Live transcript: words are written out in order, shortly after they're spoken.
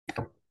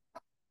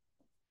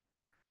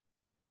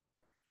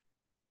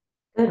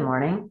Good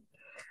morning.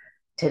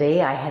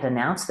 Today I had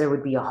announced there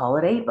would be a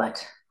holiday,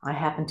 but I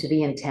happen to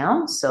be in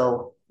town,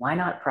 so why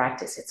not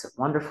practice? It's a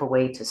wonderful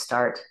way to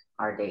start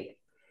our day.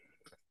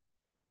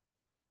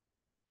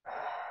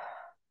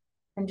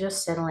 And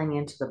just settling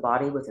into the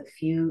body with a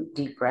few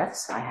deep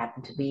breaths. I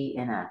happen to be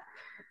in a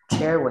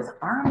chair with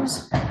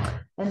arms,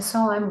 and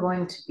so I'm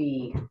going to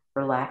be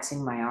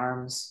relaxing my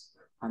arms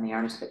on the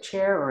arms of the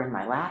chair or in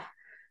my lap.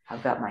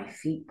 I've got my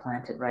feet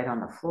planted right on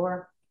the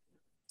floor,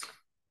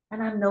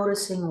 and I'm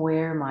noticing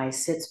where my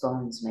sits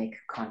bones make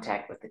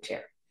contact with the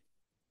chair.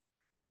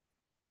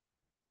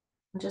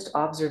 Just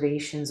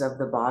observations of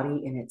the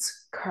body in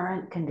its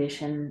current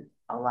condition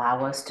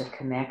allow us to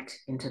connect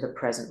into the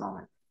present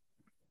moment.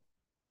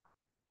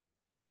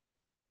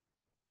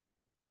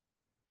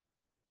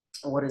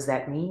 What does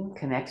that mean?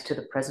 Connect to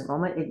the present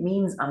moment? It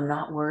means I'm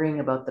not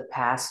worrying about the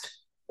past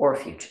or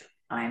future.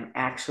 I'm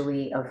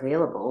actually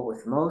available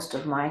with most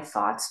of my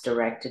thoughts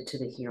directed to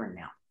the here and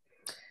now,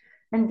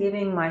 and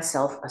giving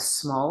myself a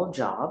small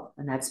job,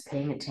 and that's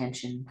paying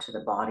attention to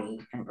the body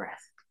and breath.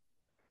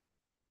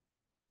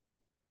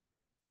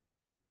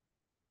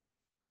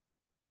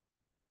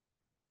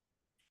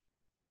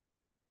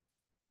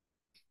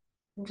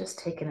 And just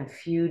taking a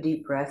few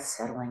deep breaths,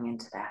 settling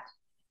into that.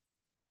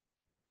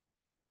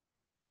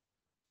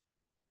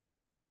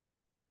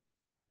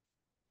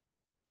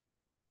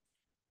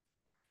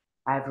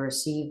 I've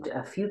received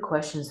a few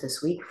questions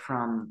this week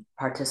from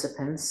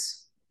participants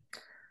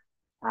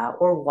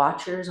or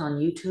watchers on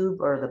YouTube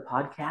or the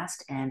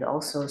podcast, and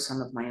also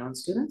some of my own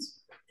students.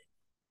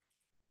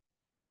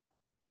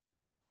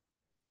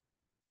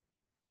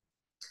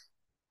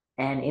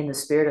 And in the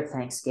spirit of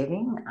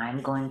Thanksgiving,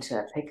 I'm going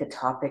to pick a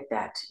topic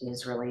that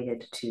is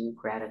related to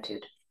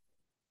gratitude.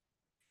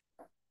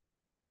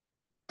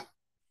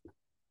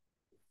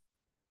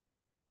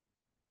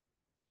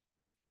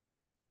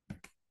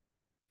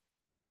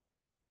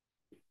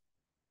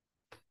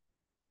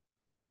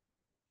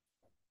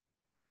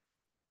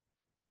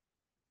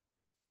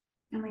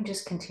 And we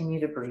just continue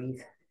to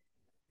breathe.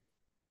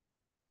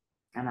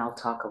 And I'll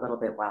talk a little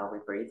bit while we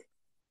breathe.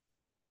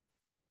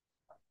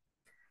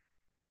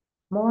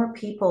 More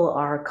people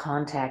are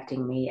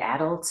contacting me,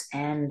 adults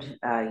and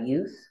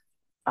youth,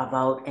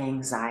 about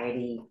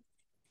anxiety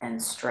and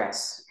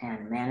stress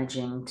and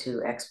managing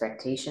to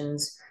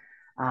expectations.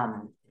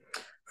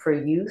 For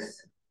youth,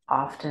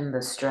 often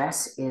the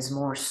stress is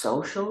more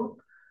social.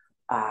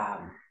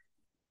 Um,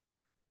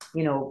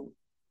 you know,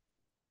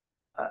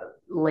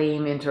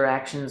 lame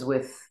interactions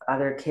with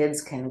other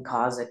kids can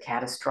cause a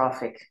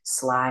catastrophic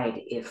slide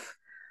if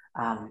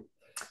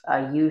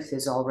a youth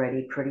is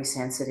already pretty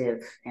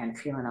sensitive and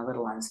feeling a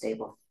little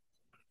unstable.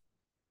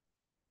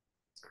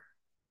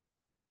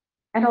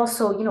 And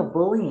also,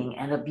 bullying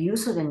and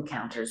abusive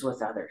encounters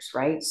with others,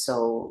 right?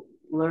 So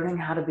learning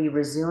how to be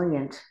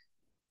resilient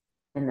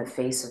in the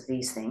face of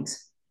these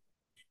things.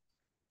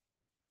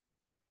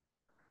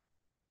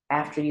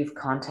 After you've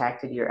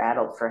contacted your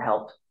adult for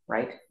help,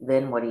 right?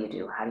 Then what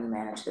do? How do you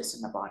manage this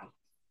in the body?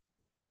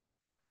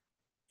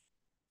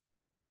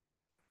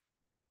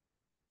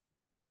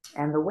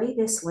 And the way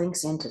this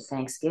links into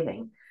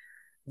Thanksgiving,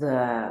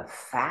 the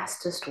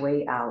fastest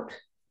way out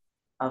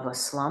of a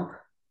slump,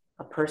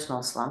 a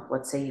personal slump,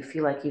 let's say you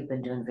feel like you've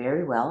been doing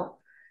very well,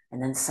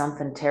 and then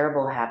something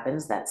terrible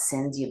happens that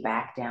sends you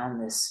back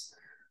down this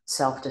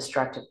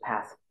self-destructive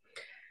path.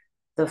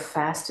 The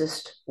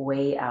fastest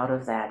way out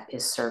of that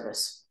is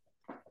service.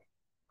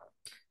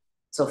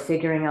 So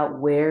figuring out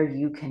where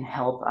you can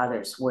help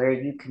others, where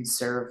you can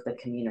serve the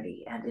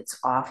community. And it's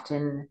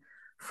often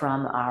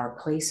from our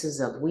places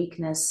of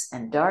weakness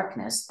and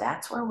darkness.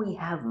 That's where we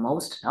have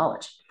most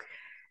knowledge.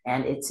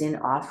 And it's in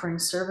offering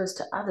service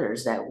to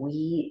others that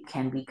we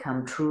can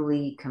become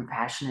truly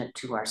compassionate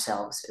to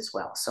ourselves as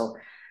well. So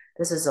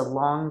this is a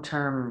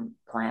long-term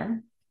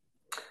plan,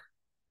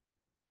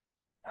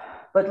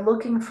 but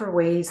looking for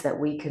ways that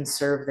we can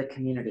serve the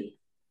community.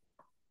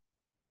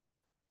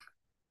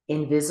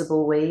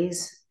 Invisible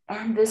ways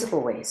and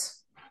visible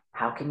ways.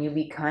 How can you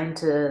be kind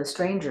to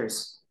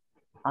strangers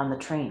on the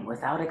train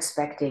without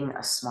expecting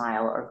a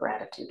smile or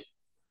gratitude?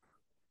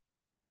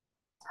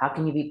 How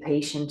can you be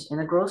patient in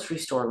a grocery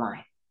store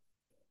line?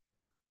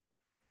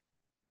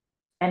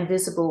 And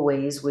visible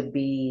ways would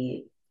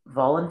be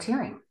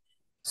volunteering,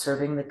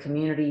 serving the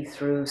community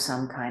through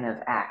some kind of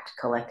act,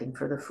 collecting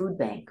for the food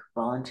bank,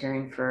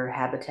 volunteering for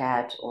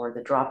Habitat or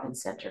the drop-in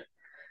center,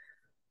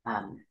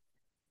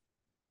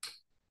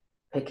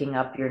 picking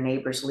up your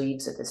neighbor's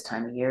leaves at this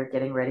time of year,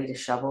 getting ready to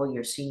shovel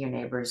your senior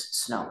neighbor's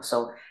snow.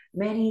 So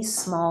many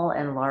small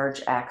and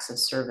large acts of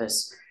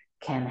service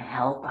can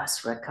help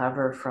us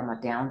recover from a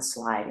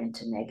downslide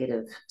into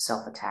negative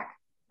self-attack.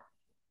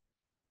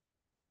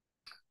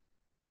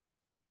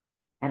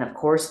 And of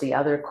course, the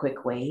other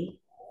quick way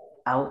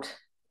out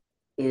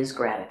is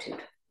gratitude.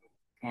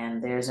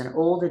 And there's an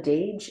old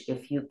adage,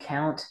 if you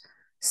count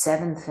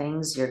 7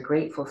 things you're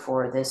grateful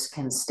for, this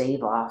can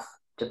stave off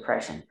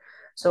depression.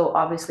 So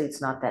obviously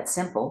it's not that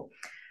simple,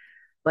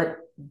 but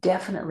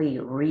definitely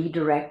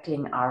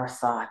redirecting our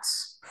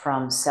thoughts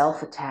from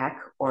self-attack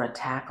or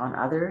attack on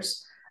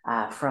others,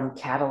 from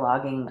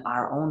cataloging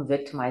our own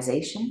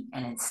victimization,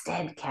 and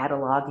instead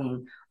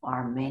cataloging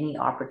our many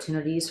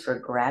opportunities for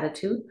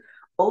gratitude,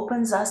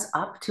 opens us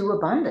up to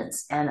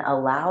abundance and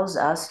allows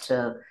us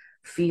to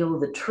feel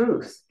the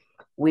truth,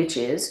 which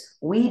is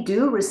we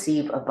do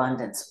receive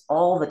abundance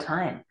all the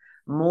time,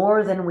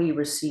 more than we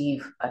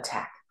receive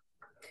attack.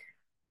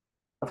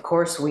 Of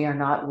course, we are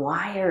not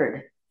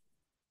wired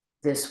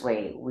this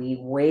way. We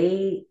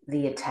weigh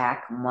the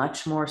attack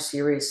much more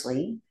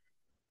seriously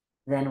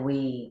than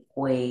we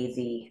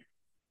weigh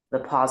the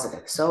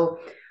positive. So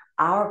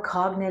our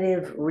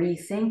cognitive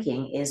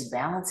rethinking is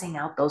balancing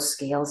out those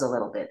scales a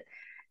little bit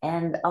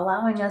and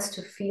allowing us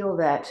to feel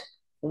that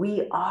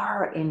we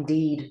are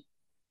indeed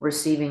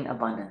receiving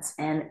abundance,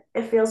 and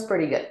it feels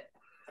pretty good.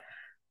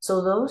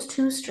 So those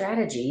two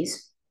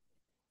strategies,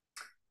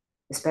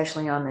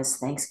 especially on this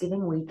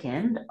Thanksgiving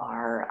weekend,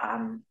 are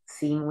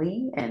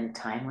themely and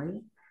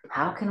timely.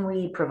 How can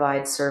we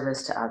provide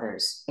service to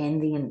others in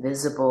the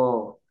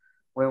invisible,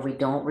 where we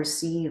don't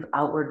receive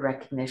outward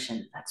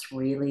recognition? That's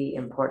really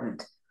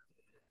important.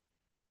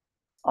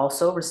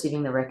 Also,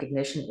 receiving the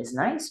recognition is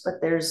nice,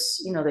 but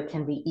there's, there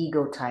can be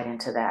ego tied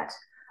into that.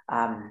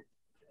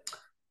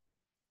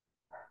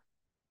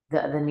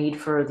 The need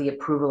for the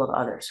approval of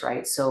others,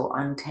 right? So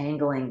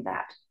untangling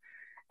that.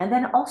 And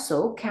then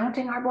also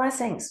counting our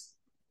blessings.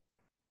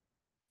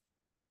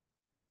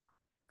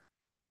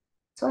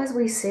 So as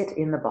we sit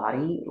in the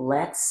body,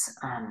 let's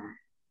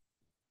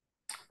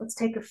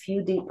take a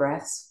few deep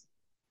breaths,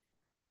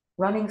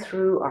 running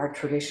through our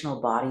traditional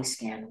body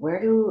scan.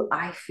 Where do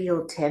I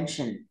feel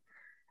tension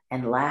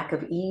and lack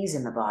of ease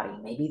in the body?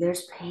 Maybe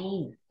there's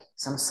pain,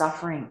 some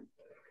suffering.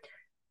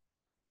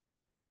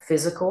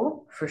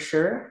 Physical, for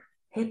sure.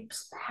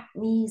 Hips, back,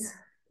 knees,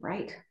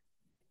 right?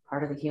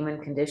 Part of the human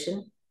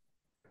condition.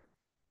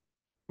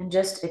 And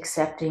just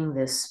accepting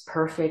this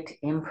perfect,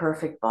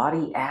 imperfect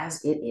body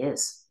as it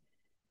is.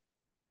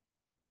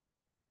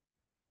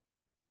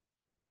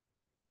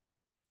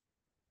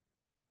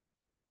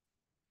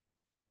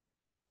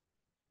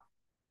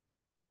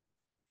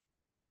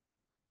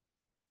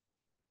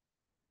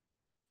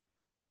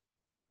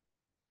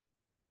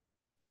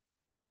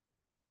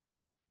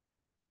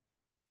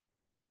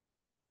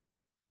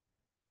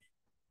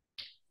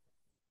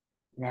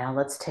 Now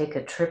let's take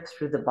a trip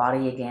through the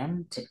body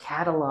again to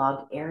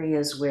catalog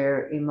areas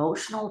where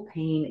emotional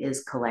pain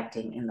is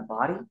collecting in the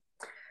body.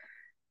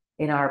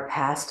 In our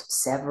past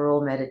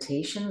several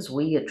meditations,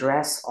 we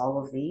address all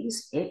of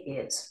these. It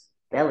is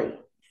belly,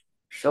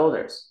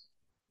 shoulders,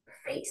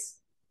 face,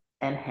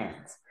 and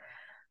hands.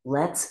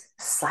 Let's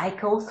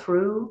cycle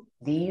through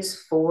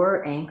these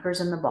 4 anchors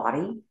in the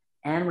body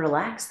and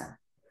relax them.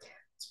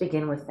 Let's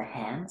begin with the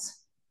hands.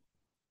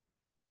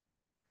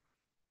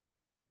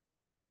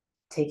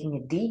 Taking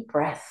a deep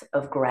breath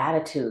of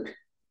gratitude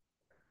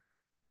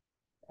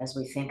as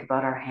we think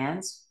about our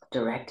hands,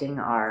 directing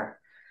our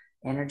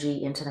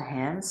energy into the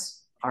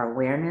hands, our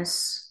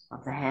awareness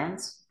of the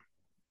hands,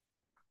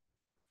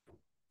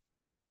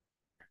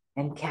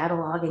 and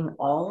cataloging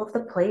all of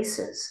the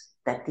places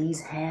that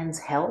these hands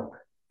help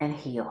and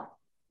heal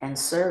and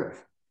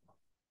serve.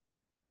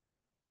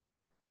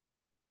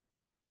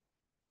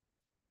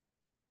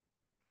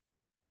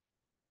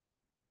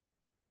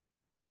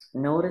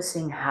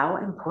 Noticing how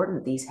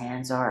important these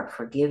hands are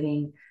for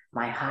giving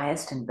my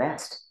highest and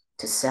best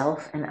to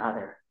self and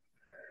other.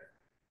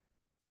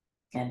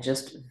 And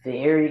just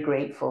very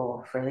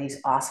grateful for these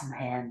awesome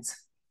hands.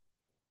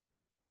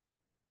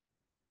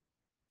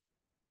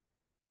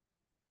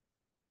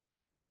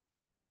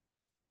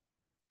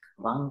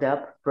 Lunged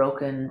up,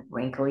 broken,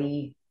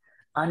 wrinkly,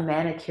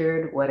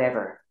 unmanicured,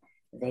 whatever.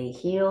 They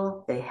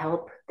heal, they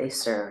help, they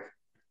serve.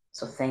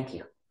 So thank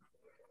you.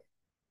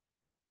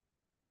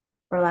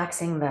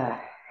 Relaxing the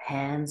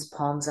hands,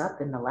 palms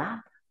up in the lap.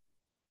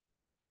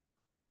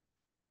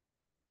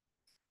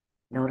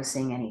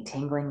 Noticing any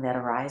tingling that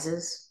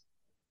arises.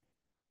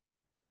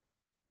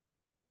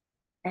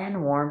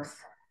 And warmth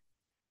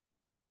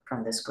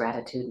from this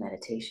gratitude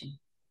meditation.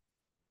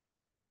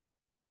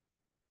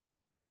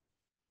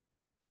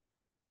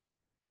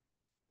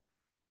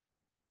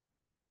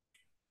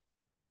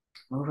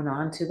 Moving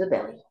on to the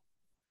belly.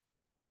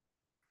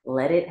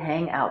 Let it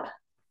hang out.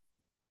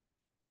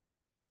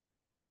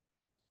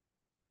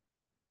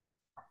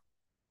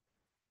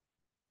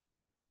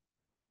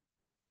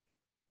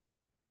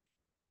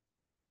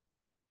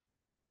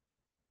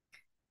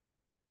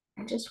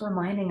 And just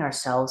reminding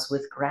ourselves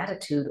with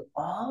gratitude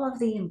all of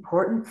the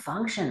important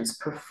functions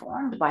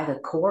performed by the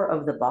core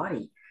of the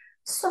body.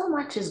 So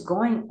much is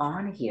going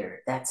on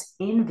here that's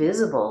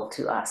invisible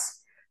to us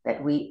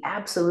that we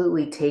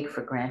absolutely take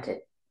for granted.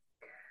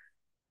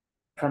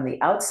 From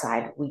the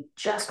outside, we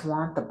just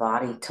want the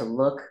body to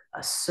look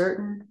a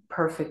certain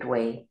perfect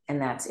way,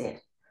 and that's it.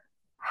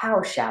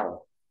 How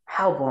shallow,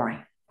 how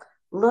boring.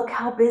 Look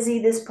how busy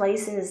this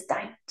place is,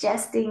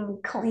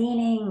 digesting,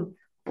 cleaning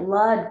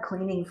blood,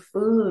 cleaning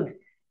food.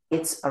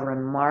 It's a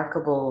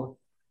remarkable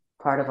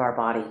part of our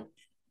body.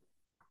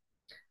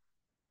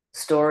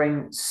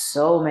 storing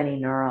so many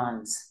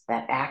neurons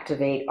that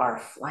activate our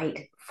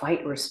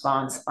fight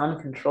response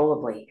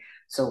uncontrollably.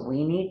 So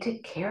we need to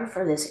care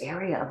for this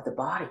area of the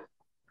body.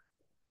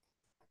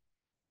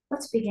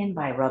 Let's begin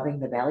by rubbing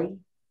the belly.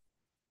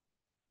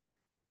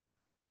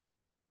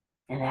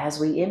 And as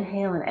we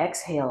inhale and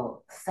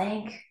exhale,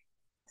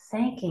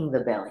 thanking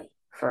the belly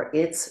for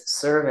its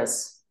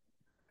service,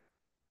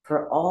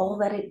 for all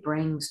that it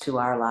brings to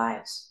our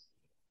lives.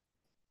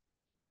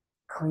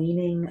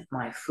 Cleaning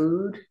my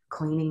food,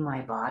 cleaning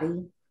my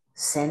body,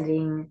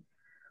 cleaning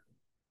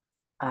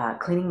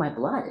my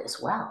blood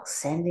as well,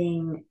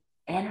 sending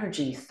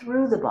energy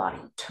through the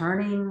body,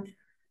 turning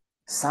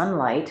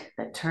sunlight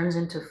that turns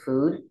into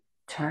food,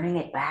 turning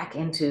it back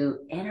into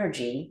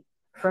energy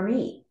for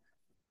me.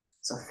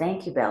 So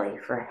thank you, belly,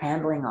 for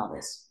handling all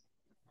this.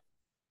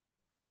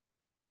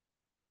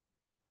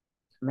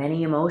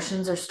 Many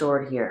emotions are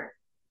stored here.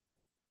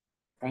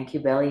 Thank you,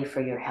 belly,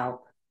 for your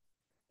help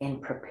in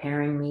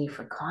preparing me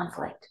for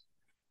conflict,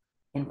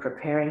 in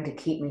preparing to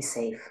keep me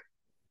safe.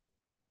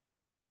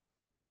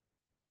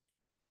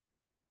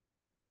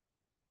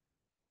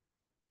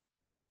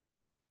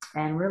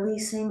 And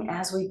releasing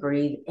as we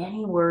breathe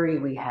any worry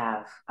we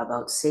have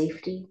about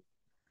safety,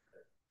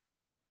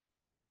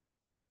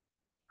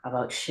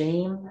 about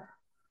shame,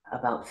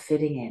 about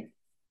fitting in.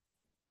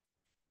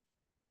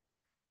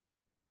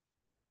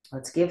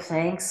 Let's give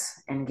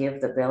thanks and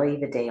give the belly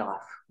the day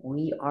off.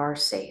 We are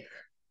safe.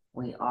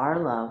 We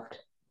are loved.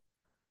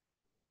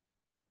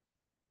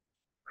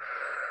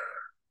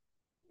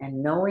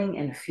 And knowing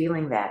and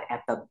feeling that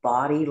at the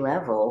body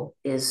level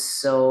is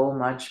so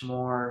much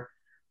more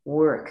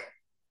work,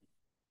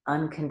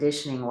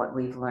 unconditioning what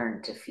we've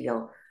learned to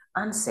feel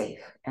unsafe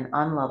and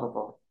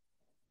unlovable.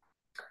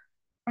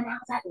 And how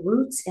that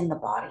roots in the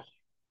body.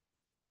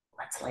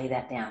 Let's lay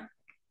that down.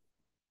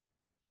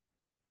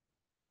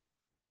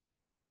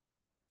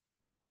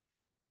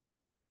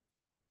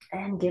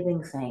 And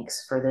giving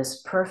thanks for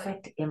this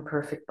perfect,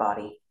 imperfect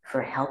body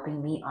for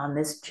helping me on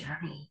this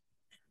journey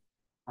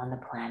on the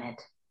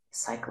planet,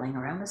 cycling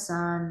around the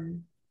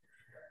sun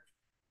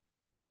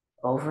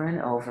over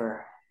and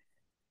over,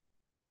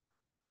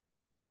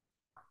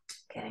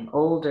 getting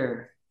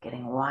older,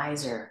 getting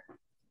wiser,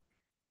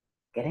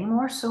 getting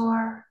more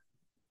sore.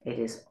 It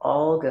is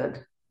all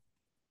good.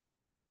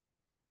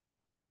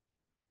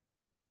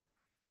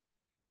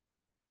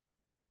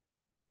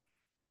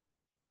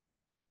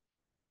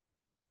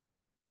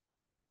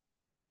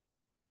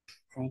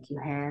 Thank you,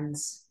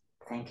 hands.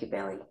 Thank you,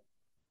 belly.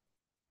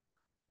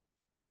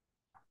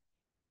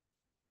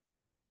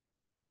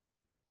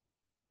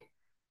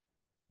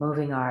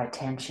 Moving our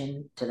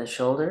attention to the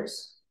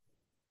shoulders,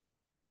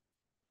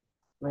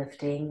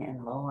 lifting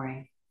and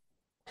lowering,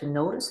 to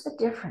notice the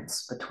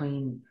difference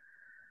between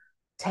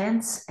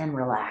tense and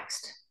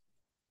relaxed.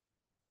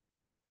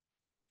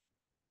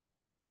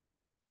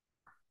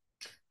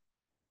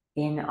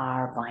 In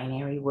our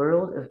binary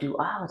world of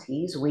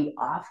dualities, we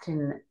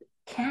often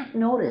can't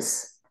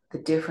notice the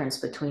difference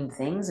between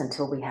things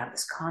until we have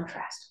this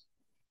contrast.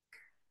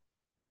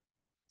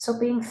 So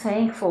being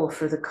thankful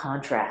for the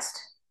contrast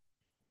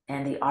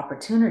and the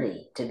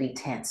opportunity to be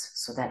tense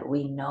so that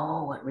we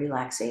know what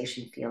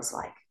relaxation feels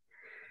like.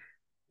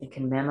 We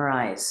can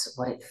memorize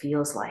what it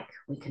feels like.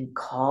 We can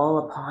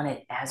call upon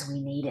it as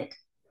we need it.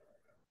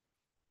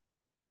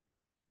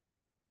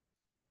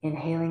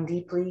 Inhaling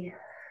deeply,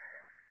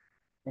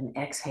 then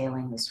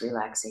exhaling this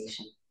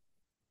relaxation.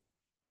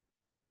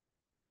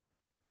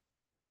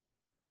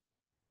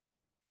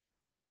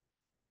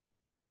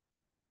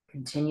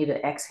 Continue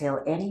to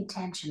exhale any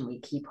tension we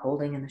keep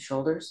holding in the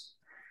shoulders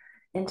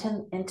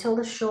until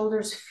the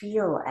shoulders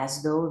feel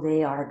as though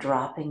they are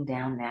dropping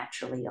down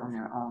naturally on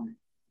their own.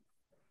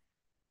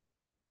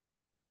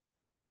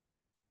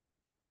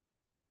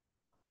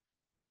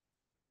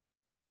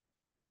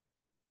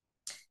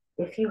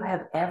 If you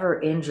have ever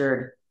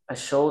injured a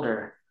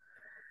shoulder,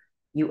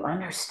 you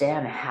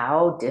understand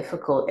how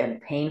difficult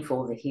and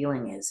painful the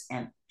healing is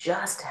and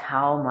just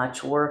how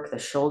much work the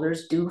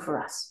shoulders do for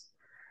us.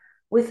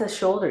 With a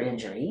shoulder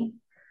injury,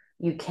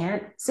 you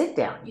can't sit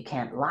down, you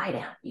can't lie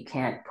down, you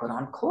can't put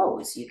on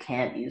clothes, you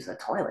can't use the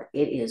toilet.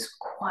 It is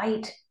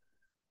quite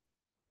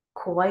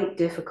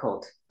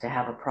difficult to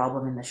have a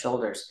problem in the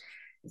shoulders.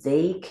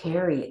 They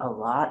carry a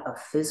lot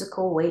of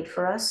physical weight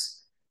for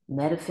us,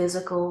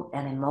 metaphysical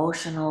and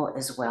emotional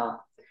as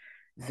well.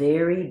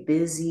 Very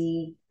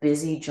busy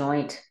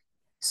joint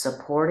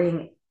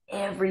supporting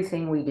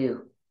everything we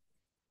do.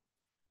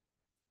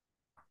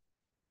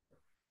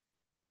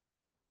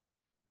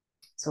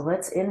 So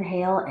let's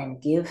inhale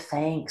and give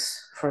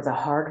thanks for the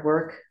hard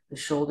work the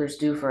shoulders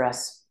do for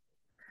us.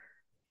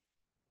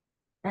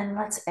 And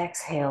let's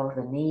exhale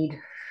the need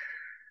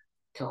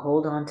to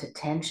hold on to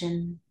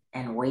tension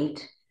and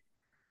weight,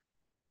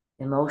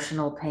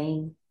 emotional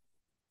pain.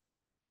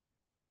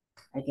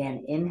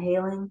 Again,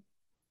 inhaling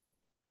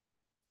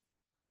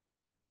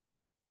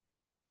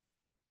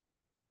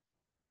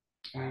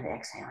and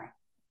exhaling.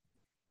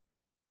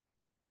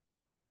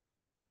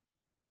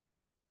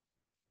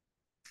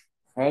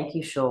 Thank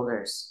you,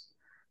 shoulders.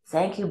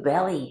 Thank you,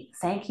 belly.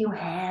 Thank you,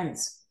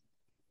 hands.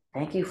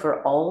 Thank you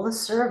for all the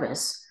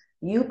service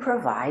you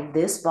provide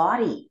this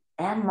body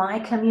and my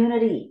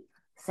community.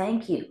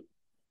 Thank you.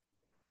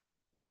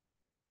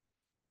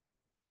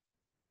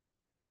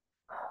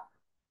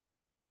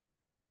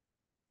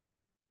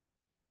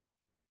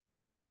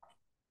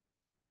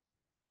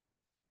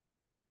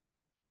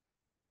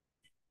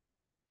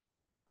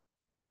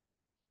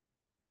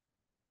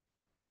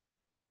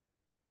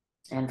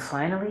 And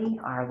finally,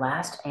 our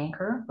last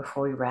anchor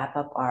before we wrap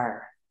up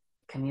our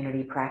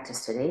community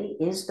practice today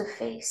is the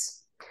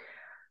face.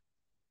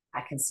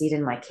 I can see it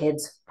in my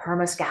kids'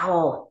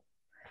 permascowl.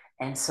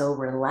 And so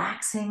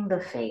relaxing the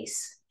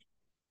face.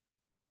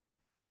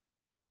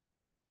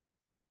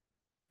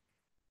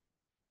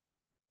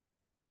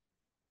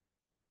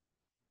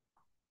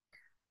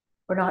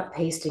 We're not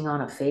pasting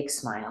on a fake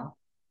smile,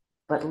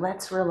 but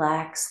let's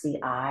relax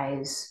the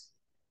eyes.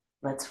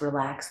 Let's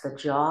relax the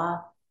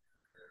jaw,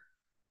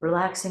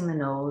 relaxing the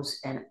nose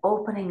and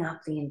opening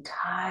up the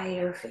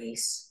entire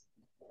face.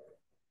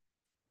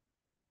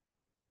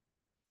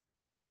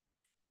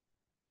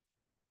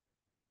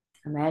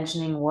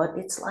 Imagining what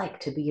it's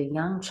like to be a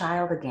young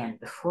child again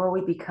before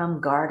we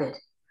become guarded,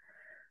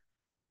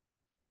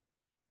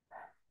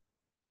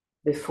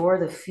 before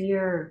the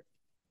fear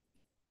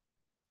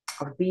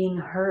of being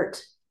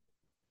hurt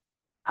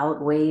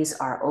outweighs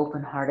our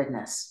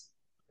open-heartedness.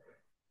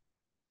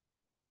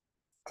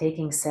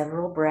 Taking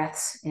several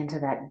breaths into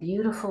that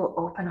beautiful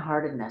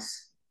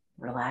open-heartedness,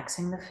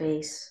 relaxing the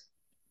face,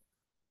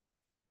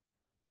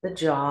 the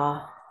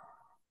jaw,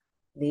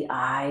 the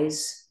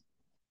eyes,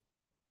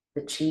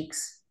 the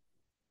cheeks,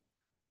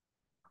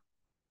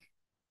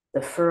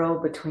 the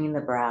furrow between the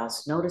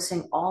brows,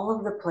 noticing all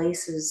of the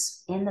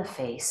places in the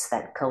face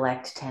that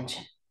collect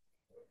tension.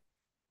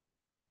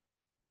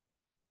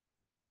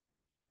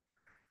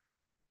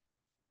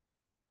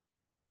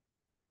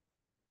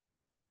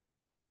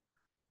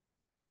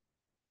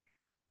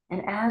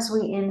 And as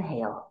we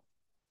inhale,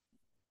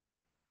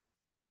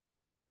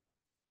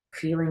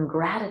 feeling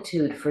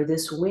gratitude for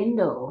this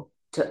window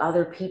to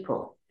other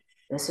people.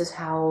 This is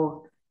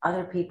how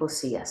other people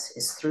see us,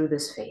 is through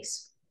this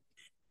face.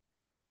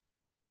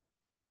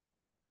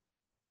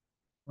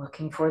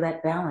 Looking for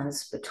that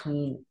balance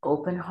between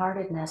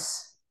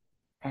open-heartedness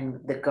and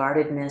the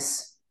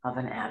guardedness of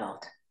an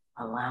adult.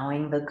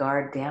 Allowing the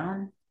guard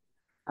down,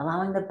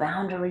 allowing the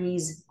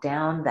boundaries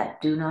down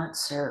that do not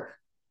serve.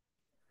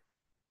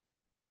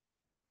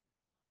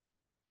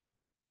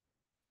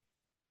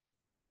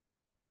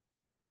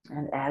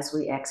 And as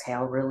we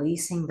exhale,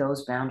 releasing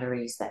those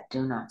boundaries that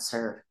do not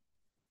serve.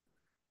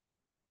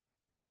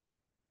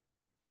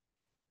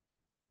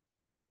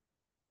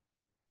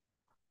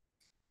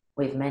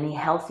 We have many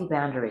healthy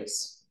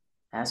boundaries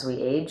as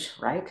we age,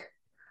 right?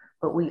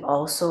 But we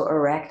also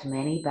erect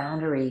many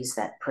boundaries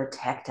that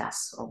protect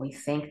us, or we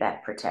think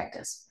that protect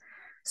us.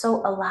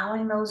 So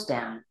allowing those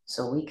down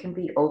so we can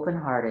be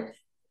open-hearted.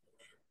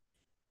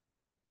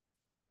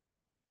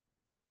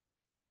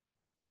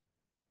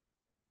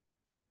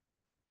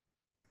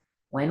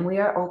 When we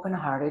are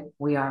open-hearted,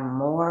 we are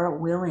more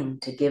willing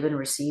to give and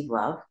receive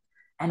love,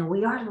 and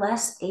we are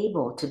less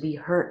able to be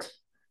hurt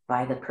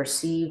by the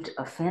perceived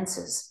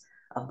offenses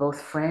of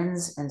both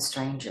friends and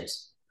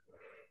strangers.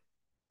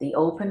 The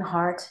open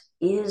heart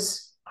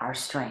is our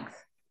strength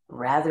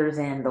rather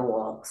than the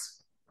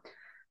walls.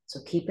 So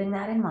keeping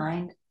that in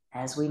mind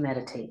as we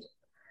meditate,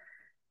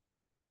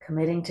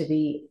 committing to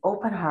be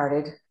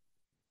open-hearted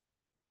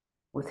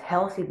with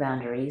healthy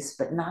boundaries,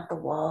 but not the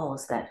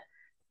walls that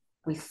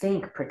we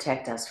think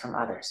protect us from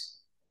others.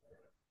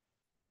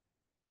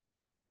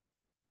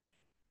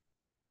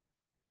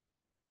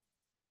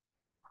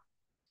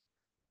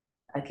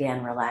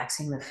 Again,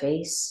 relaxing the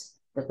face,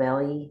 the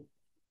belly,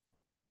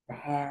 the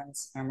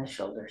hands, and the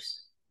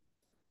shoulders.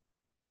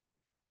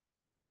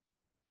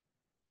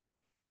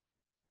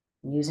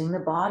 Using the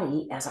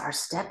body as our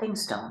stepping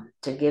stone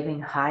to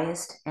giving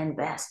highest and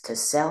best to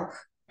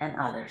self and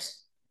others.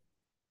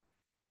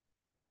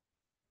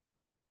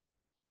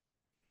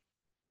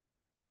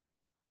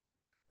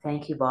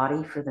 Thank you,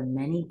 body, for the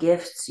many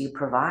gifts you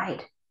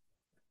provide,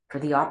 for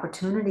the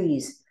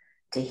opportunities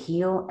to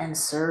heal and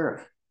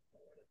serve,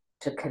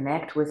 to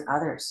connect with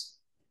others.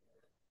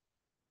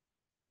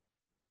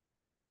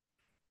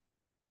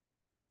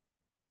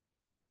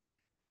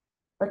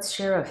 Let's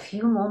share a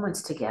few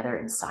moments together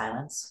in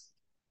silence,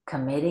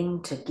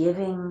 committing to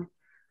giving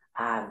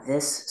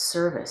this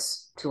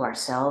service to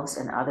ourselves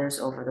and others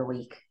over the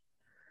week.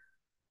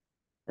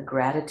 The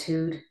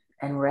gratitude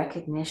and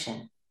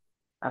recognition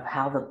of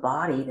how the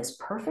body, this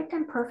perfect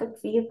and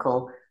perfect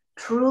vehicle,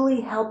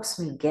 truly helps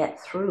me get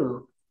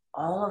through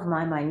all of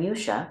my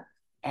minutia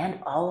and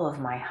all of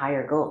my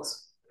higher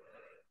goals.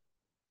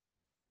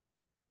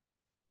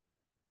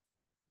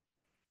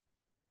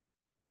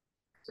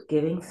 So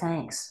giving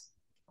thanks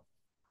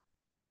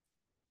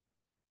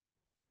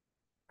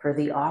for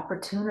the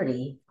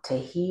opportunity to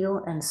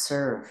heal and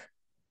serve.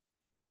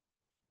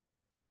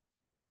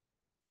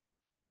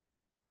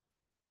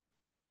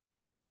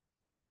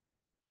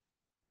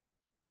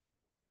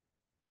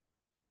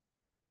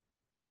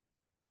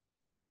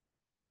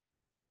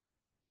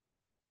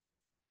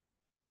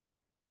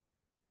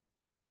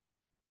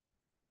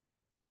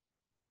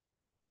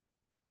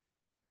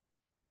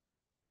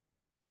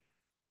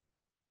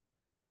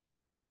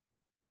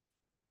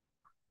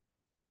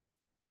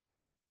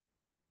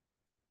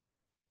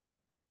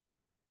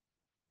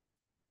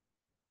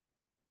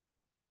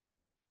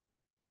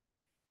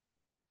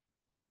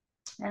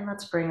 And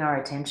let's bring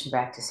our attention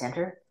back to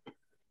center.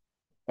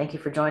 Thank you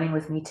for joining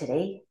with me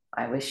today.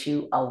 I wish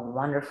you a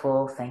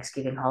wonderful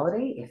Thanksgiving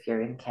holiday if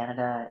you're in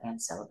Canada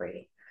and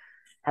celebrating.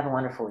 Have a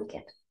wonderful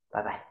weekend.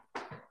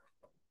 Bye-bye.